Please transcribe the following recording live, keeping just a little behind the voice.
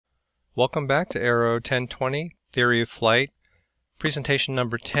Welcome back to AERO 1020, Theory of Flight, presentation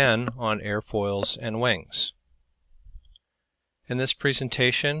number 10 on airfoils and wings. In this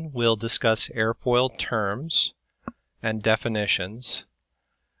presentation, we'll discuss airfoil terms and definitions.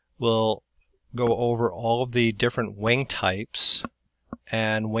 We'll go over all of the different wing types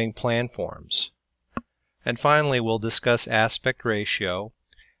and wing planforms. And finally, we'll discuss aspect ratio,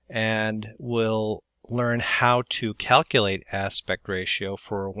 and we'll learn how to calculate aspect ratio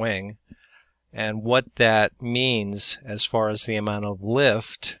for a wing and what that means as far as the amount of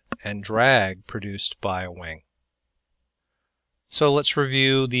lift and drag produced by a wing. So let's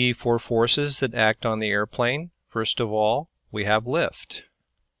review the four forces that act on the airplane. First of all, we have lift.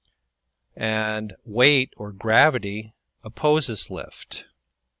 And weight or gravity opposes lift.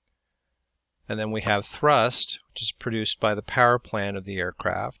 And then we have thrust, which is produced by the power plant of the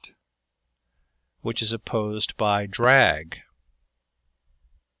aircraft, which is opposed by drag.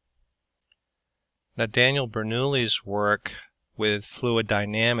 Now, Daniel Bernoulli's work with fluid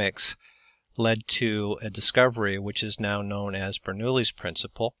dynamics led to a discovery which is now known as Bernoulli's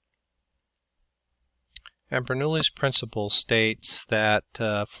principle. And Bernoulli's principle states that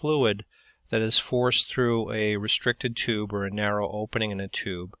fluid that is forced through a restricted tube or a narrow opening in a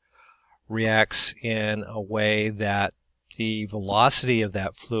tube reacts in a way that the velocity of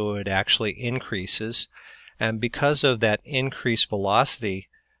that fluid actually increases, and because of that increased velocity,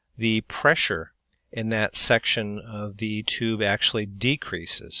 the pressure in that section of the tube actually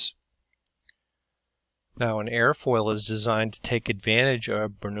decreases. Now, an airfoil is designed to take advantage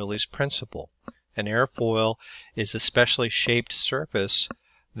of Bernoulli's principle. An airfoil is a specially shaped surface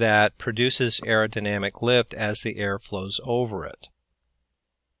that produces aerodynamic lift as the air flows over it.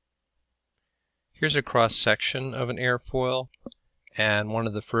 Here's a cross-section of an airfoil, and one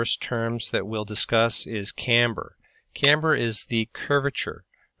of the first terms that we'll discuss is camber. Camber is the curvature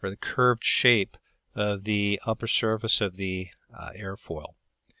or the curved shape of the upper surface of the airfoil.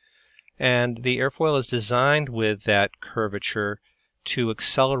 And the airfoil is designed with that curvature to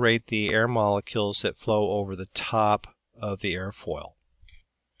accelerate the air molecules that flow over the top of the airfoil.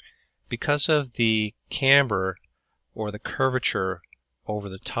 Because of the camber or the curvature over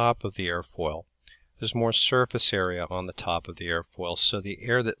the top of the airfoil, there's more surface area on the top of the airfoil, so the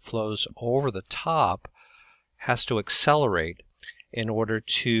air that flows over the top has to accelerate in order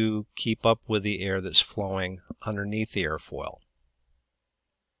to keep up with the air that's flowing underneath the airfoil.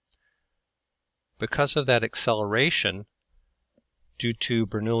 Because of that acceleration, due to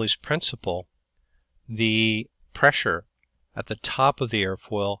Bernoulli's principle, the pressure at the top of the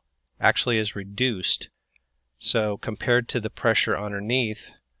airfoil actually is reduced. So compared to the pressure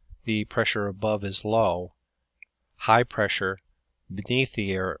underneath, the pressure above is low. High pressure beneath the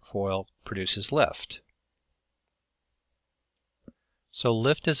airfoil produces lift. So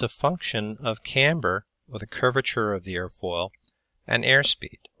lift is a function of camber, or the curvature of the airfoil, and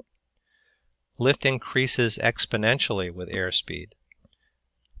airspeed. Lift increases exponentially with airspeed.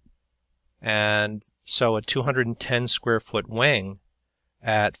 And so a 210 square foot wing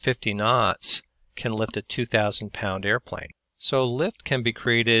at 50 knots can lift a 2,000-pound airplane. So lift can be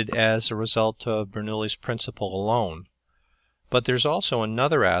created as a result of Bernoulli's principle alone. But there's also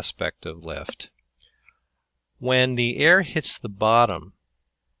another aspect of lift. When the air hits the bottom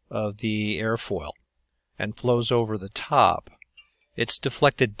of the airfoil and flows over the top, it's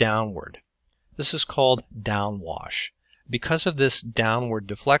deflected downward. This is called downwash. Because of this downward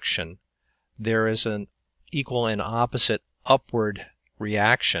deflection, there is an equal and opposite upward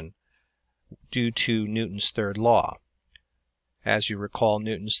reaction due to Newton's third law. As you recall,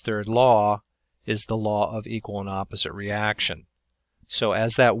 Newton's third law is the law of equal and opposite reaction. So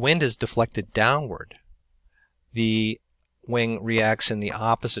as that wind is deflected downward, the wing reacts in the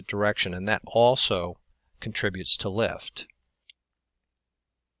opposite direction, and that also contributes to lift.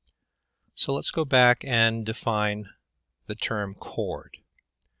 So let's go back and define the term chord.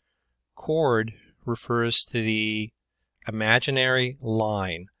 Chord refers to the imaginary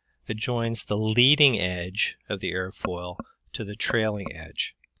line that joins the leading edge of the airfoil to the trailing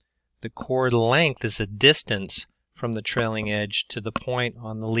edge. The chord length is a distance from the trailing edge to the point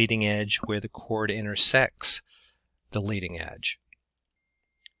on the leading edge where the chord intersects the leading edge.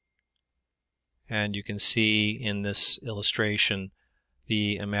 And you can see in this illustration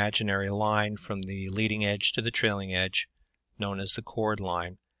the imaginary line from the leading edge to the trailing edge, known as the chord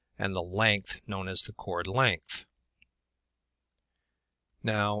line, and the length known as the chord length.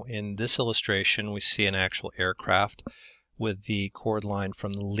 Now, in this illustration, we see an actual aircraft with the chord line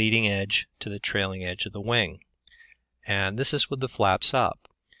from the leading edge to the trailing edge of the wing. And this is with the flaps up.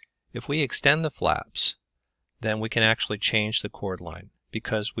 If we extend the flaps, then we can actually change the chord line.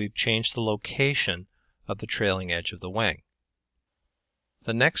 because we've changed the location of the trailing edge of the wing.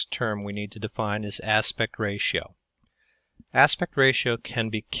 The next term we need to define is aspect ratio. Aspect ratio can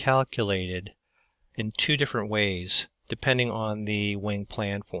be calculated in two different ways depending on the wing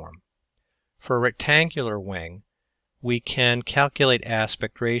plan form. For a rectangular wing, we can calculate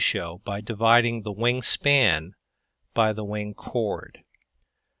aspect ratio by dividing the wing span by the wing chord.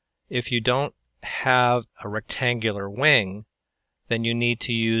 If you don't have a rectangular wing, then you need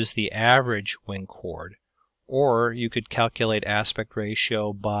to use the average wing chord, or you could calculate aspect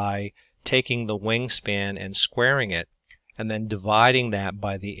ratio by taking the wingspan and squaring it and then dividing that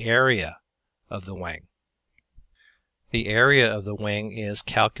by the area of the wing. The area of the wing is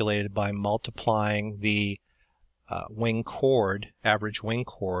calculated by multiplying the wing chord, average wing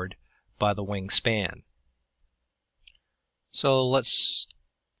chord, by the wingspan. So let's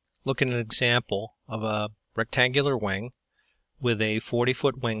look at an example of a rectangular wing with a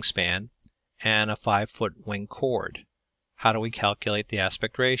 40-foot wingspan and a 5-foot wing chord. How do we calculate the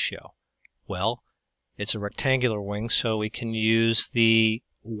aspect ratio? Well, it's a rectangular wing, so we can use the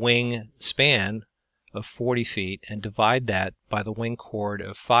wing span of 40 feet and divide that by the wing chord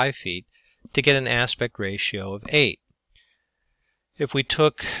of 5 feet to get an aspect ratio of 8. If we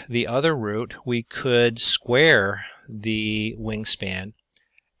took the other route, we could square the wingspan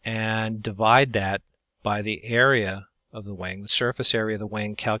and divide that by the area of the wing, the surface area of the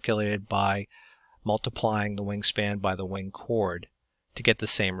wing calculated by multiplying the wingspan by the wing chord to get the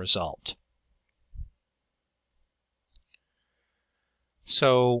same result.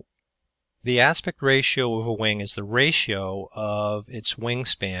 So the aspect ratio of a wing is the ratio of its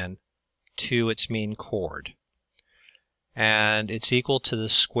wingspan to its mean chord. And it's equal to the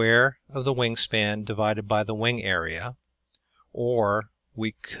square of the wingspan divided by the wing area, or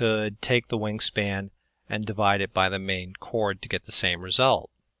we could take the wingspan and divide it by the main chord to get the same result.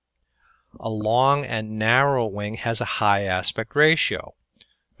 A long and narrow wing has a high aspect ratio.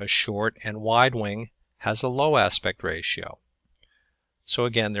 A short and wide wing has a low aspect ratio. So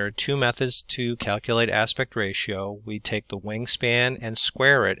again, there are two methods to calculate aspect ratio. We take the wingspan and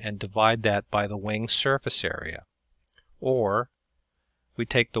square it and divide that by the wing surface area. Or we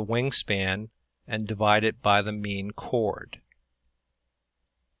take the wingspan and divide it by the mean chord.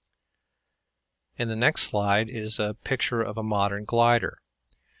 In the next slide is a picture of a modern glider.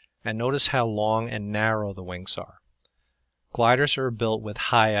 And notice how long and narrow the wings are. Gliders are built with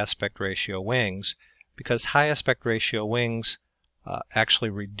high aspect ratio wings because high aspect ratio wings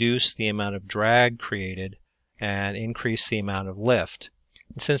actually reduce the amount of drag created and increase the amount of lift.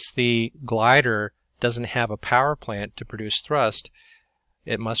 And since the glider doesn't have a power plant to produce thrust,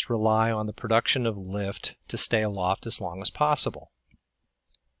 it must rely on the production of lift to stay aloft as long as possible.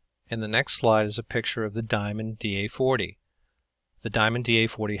 In the next slide is a picture of the Diamond DA40. The Diamond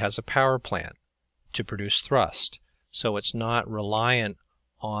DA40 has a power plant to produce thrust, so it's not reliant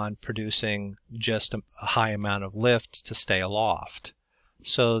on producing just a high amount of lift to stay aloft.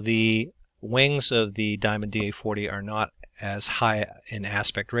 So the wings of the Diamond DA40 are not as high in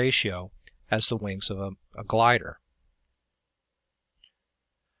aspect ratio as the wings of a glider.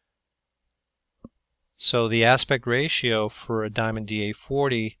 So the aspect ratio for a Diamond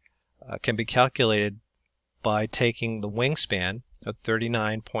DA40 can be calculated by taking the wingspan of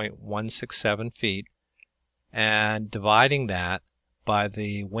 39.167 feet and dividing that by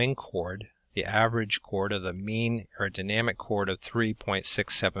the wing chord, the average chord, or the mean aerodynamic chord of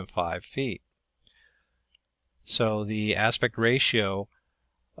 3.675 feet. So the aspect ratio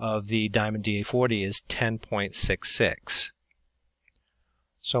of the Diamond DA40 is 10.66.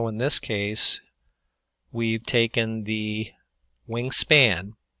 So in this case, we've taken the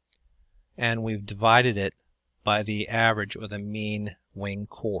wingspan and we've divided it by the average or the mean wing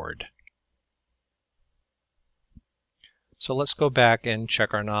chord. So let's go back and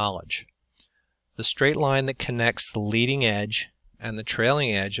check our knowledge. The straight line that connects the leading edge and the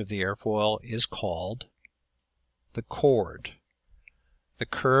trailing edge of the airfoil is called the chord. The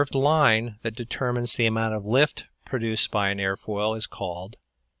curved line that determines the amount of lift produced by an airfoil is called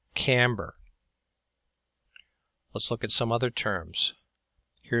camber. Let's look at some other terms.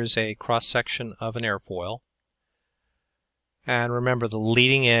 Here's a cross-section of an airfoil. And remember, the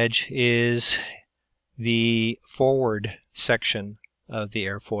leading edge is the forward section of the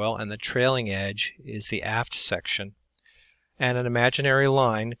airfoil and the trailing edge is the aft section. And an imaginary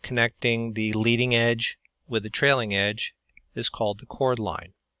line connecting the leading edge with the trailing edge is called the chord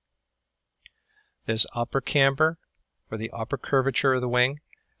line. There's upper camber, or the upper curvature of the wing,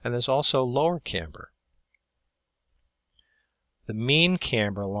 and there's also lower camber. The mean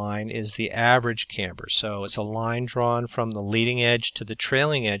camber line is the average camber, so it's a line drawn from the leading edge to the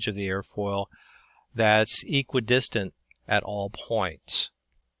trailing edge of the airfoil that's equidistant at all points.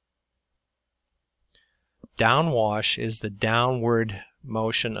 Downwash is the downward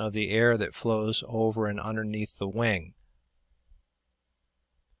motion of the air that flows over and underneath the wing.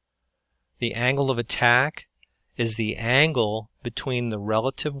 The angle of attack is the angle between the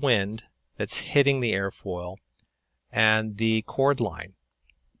relative wind that's hitting the airfoil and the chord line.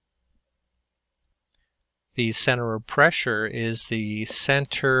 The center of pressure is the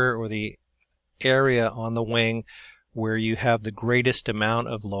center or the area on the wing where you have the greatest amount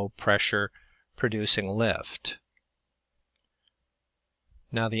of low pressure producing lift.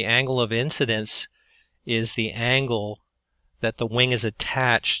 Now the angle of incidence is the angle that the wing is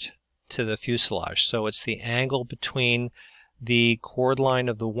attached to the fuselage. So it's the angle between the chord line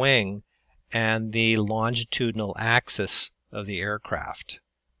of the wing and the longitudinal axis of the aircraft.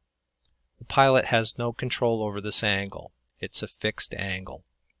 The pilot has no control over this angle. It's a fixed angle.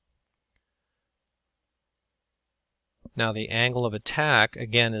 Now the angle of attack,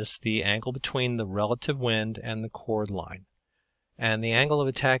 again, is the angle between the relative wind and the chord line. And the angle of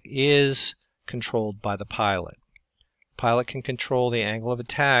attack is controlled by the pilot. The pilot can control the angle of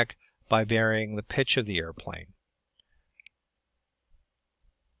attack by varying the pitch of the airplane.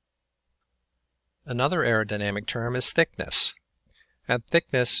 Another aerodynamic term is thickness. And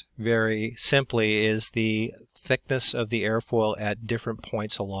thickness, very simply, is the thickness of the airfoil at different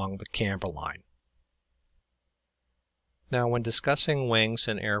points along the camber line. Now, when discussing wings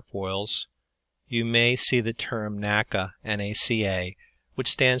and airfoils, you may see the term NACA, N-A-C-A,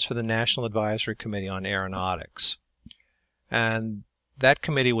 which stands for the National Advisory Committee on Aeronautics. And that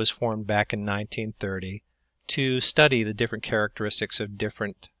committee was formed back in 1930 to study the different characteristics of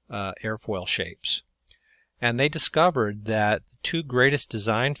different airfoil shapes. And they discovered that the two greatest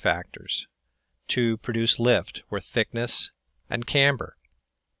design factors to produce lift were thickness and camber.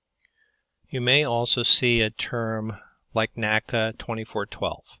 You may also see a term like NACA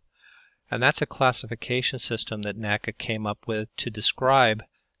 2412. And that's a classification system that NACA came up with to describe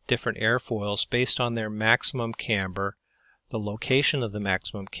different airfoils based on their maximum camber, the location of the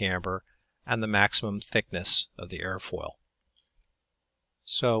maximum camber, and the maximum thickness of the airfoil.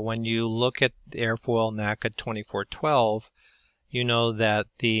 So when you look at the airfoil NACA 2412, you know that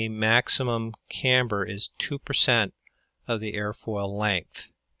the maximum camber is 2% of the airfoil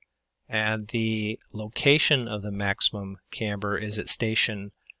length. And the location of the maximum camber is at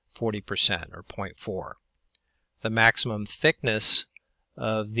station 40% or 0.4. The maximum thickness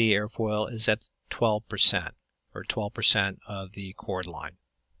of the airfoil is at 12% or 12% of the chord line.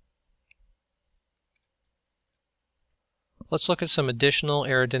 Let's look at some additional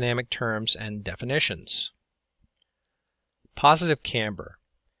aerodynamic terms and definitions. Positive camber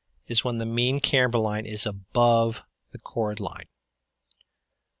is when the mean camber line is above the chord line.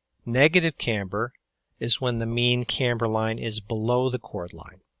 Negative camber is when the mean camber line is below the chord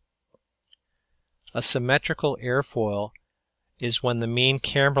line. A symmetrical airfoil is when the mean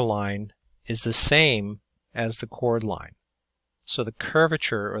camber line is the same as the chord line. So the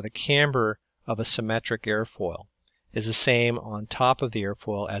curvature or the camber of a symmetric airfoil is the same on top of the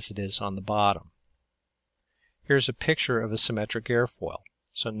airfoil as it is on the bottom. Here's a picture of a symmetric airfoil.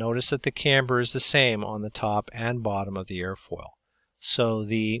 So notice that the camber is the same on the top and bottom of the airfoil. So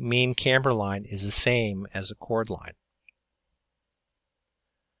the mean camber line is the same as the chord line.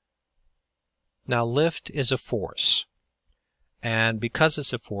 Now lift is a force, and because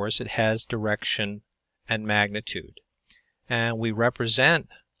it's a force, it has direction and magnitude, and we represent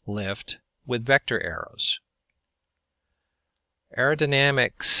lift with vector arrows.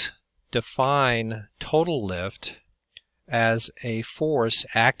 Aerodynamics define total lift as a force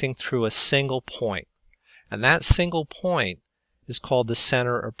acting through a single point, and that single point is called the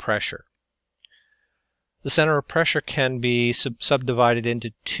center of pressure. The center of pressure can be subdivided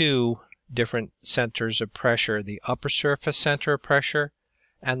into two different centers of pressure, the upper surface center of pressure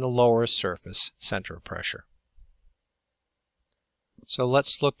and the lower surface center of pressure. So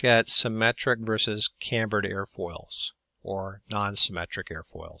let's look at symmetric versus cambered airfoils, or non-symmetric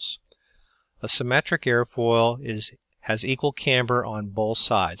airfoils. A symmetric airfoil has equal camber on both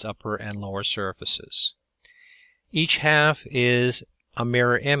sides, upper and lower surfaces. Each half is a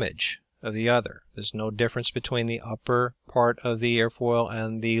mirror image of the other. There's no difference between the upper part of the airfoil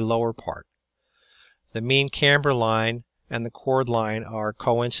and the lower part. The mean camber line and the chord line are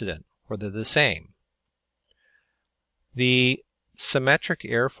coincident, or they're the same. The symmetric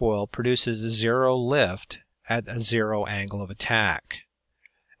airfoil produces a zero lift at a zero angle of attack,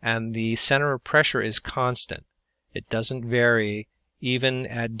 and the center of pressure is constant. It doesn't vary even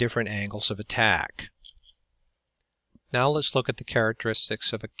at different angles of attack. Now let's look at the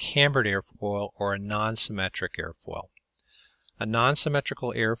characteristics of a cambered airfoil or a non-symmetric airfoil. A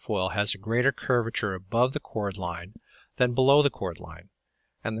non-symmetrical airfoil has a greater curvature above the chord line than below the chord line,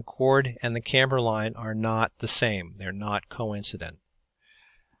 and the chord and the camber line are not the same. They're not coincident.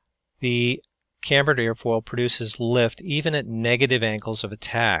 The cambered airfoil produces lift even at negative angles of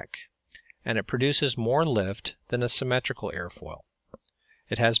attack, and it produces more lift than a symmetrical airfoil.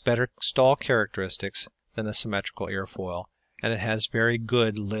 It has better stall characteristics than a symmetrical airfoil, and it has very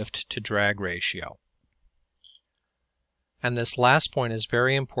good lift to drag ratio. And this last point is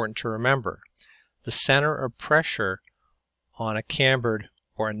very important to remember. The center of pressure on a cambered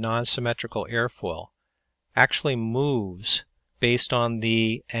or a non-symmetrical airfoil actually moves based on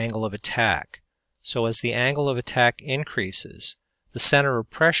the angle of attack. So as the angle of attack increases, the center of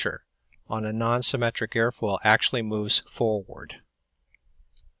pressure on a non-symmetric airfoil actually moves forward.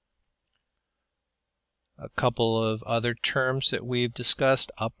 A couple of other terms that we've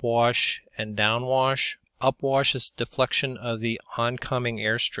discussed: upwash and downwash. Upwash is deflection of the oncoming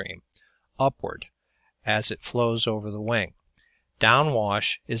airstream upward as it flows over the wing.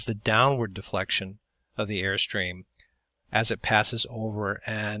 Downwash is the downward deflection of the airstream as it passes over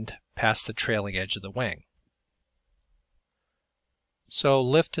and past the trailing edge of the wing. So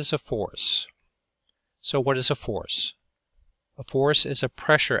lift is a force. So what is a force? A force is a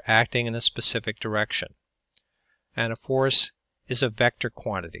pressure acting in a specific direction. And a force is a vector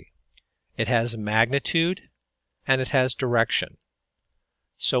quantity. It has magnitude and it has direction.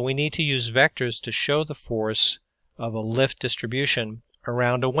 So we need to use vectors to show the force of a lift distribution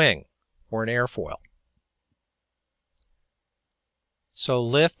around a wing or an airfoil. So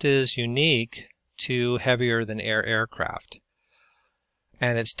lift is unique to heavier than air aircraft,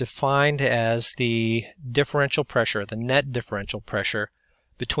 and it's defined as the differential pressure, the net differential pressure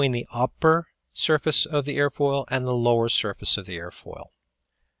between the upper surface of the airfoil and the lower surface of the airfoil.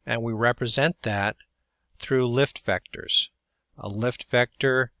 And we represent that through lift vectors. A lift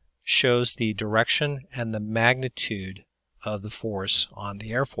vector shows the direction and the magnitude of the force on the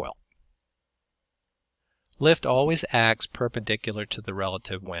airfoil. Lift always acts perpendicular to the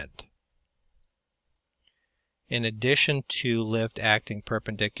relative wind. In addition to lift acting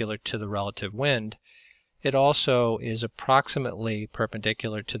perpendicular to the relative wind, it also is approximately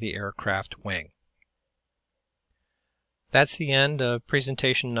perpendicular to the aircraft wing. That's the end of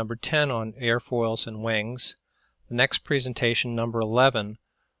presentation number 10 on airfoils and wings. The next presentation, number 11,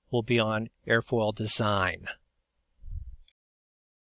 will be on airfoil design.